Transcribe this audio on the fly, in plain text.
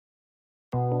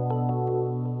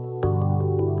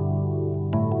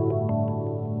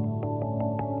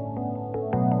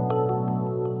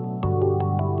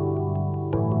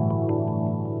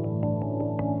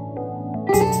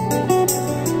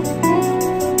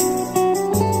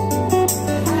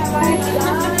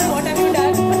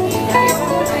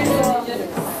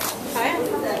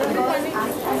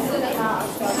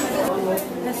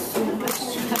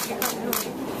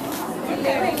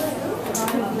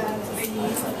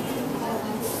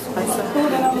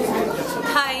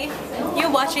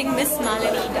watching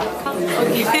MissMalini.com.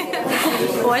 Okay.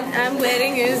 What I'm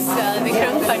wearing is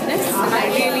Vikram Fadnas. I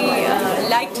really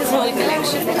liked his whole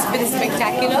collection. It's been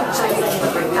spectacular.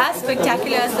 As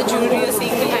spectacular as the jewelry you're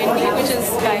seeing behind me, which is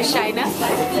by Shaina.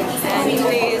 And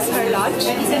today is her launch.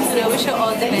 And I wish her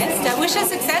all the best. I wish her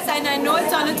success, and I know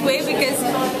it's on its way because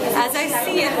as I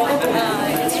see it,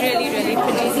 it's really, really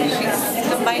pretty. She's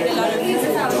combined a lot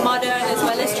of modern as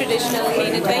well as traditional,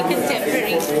 made it very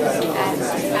contemporary.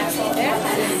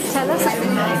 Tell us.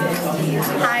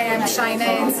 Hi, I'm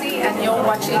Shaina and you're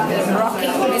watching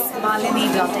Rocking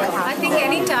MissMalini.com. I think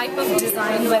any type of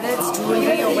design, whether it's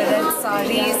jewelry or whether it's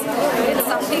sarees, it's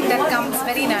something that comes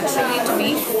very naturally to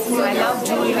me. I love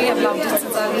jewelry, I've loved it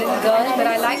since I was a little girl, but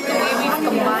I like the way we've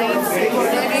combined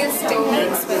various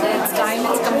techniques, whether it's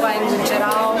diamonds combined with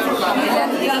jarrah,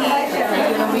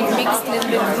 we mixed a little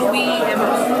bit of ruby,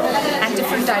 emerald, and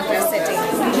different types of settings.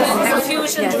 And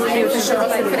fusion jewelry for sure,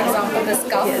 like for example this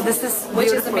cup,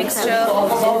 which is a mixture of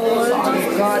gold,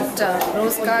 we've got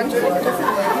rose cut, a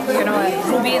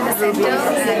ruby in the center,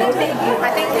 and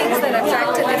I think things that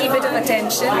attract a little bit of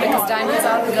attention because diamonds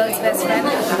are the girl's best friend,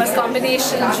 but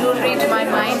combination jewelry to my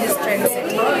mind is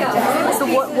trendsetting. So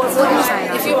what's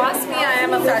Shaina? If you ask me, I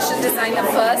am a fashion designer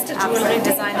first, a jewelry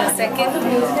designer second,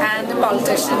 and a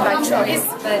politician by choice.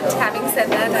 But having said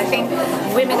that, I think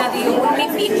women are the only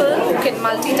people who can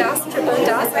multitask, triple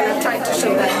task, and I'm trying to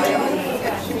show that.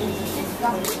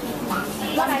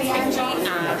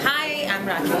 Hi, I'm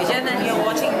Rajan and you're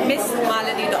watching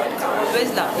MissMalini.com.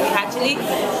 Always lovely. Actually,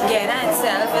 Gehna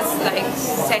itself is like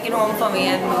second home for me,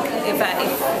 and if I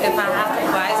have to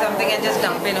buy something and just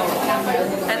dump in over.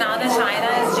 And now that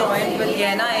Shaina is joined with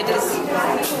Gehna,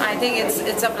 I think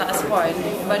it's a plus point.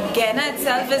 But Gehna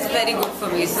itself is very good for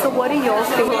me. So what are your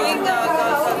favorites? I'm doing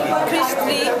Krish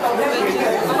 3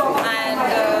 and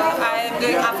I am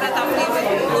doing Afra Tafri with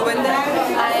Govinda.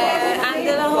 And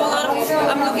there are a whole lot of,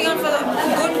 I'm looking out for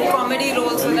good comedy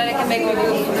roles so that I can make people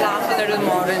laugh a little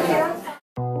more.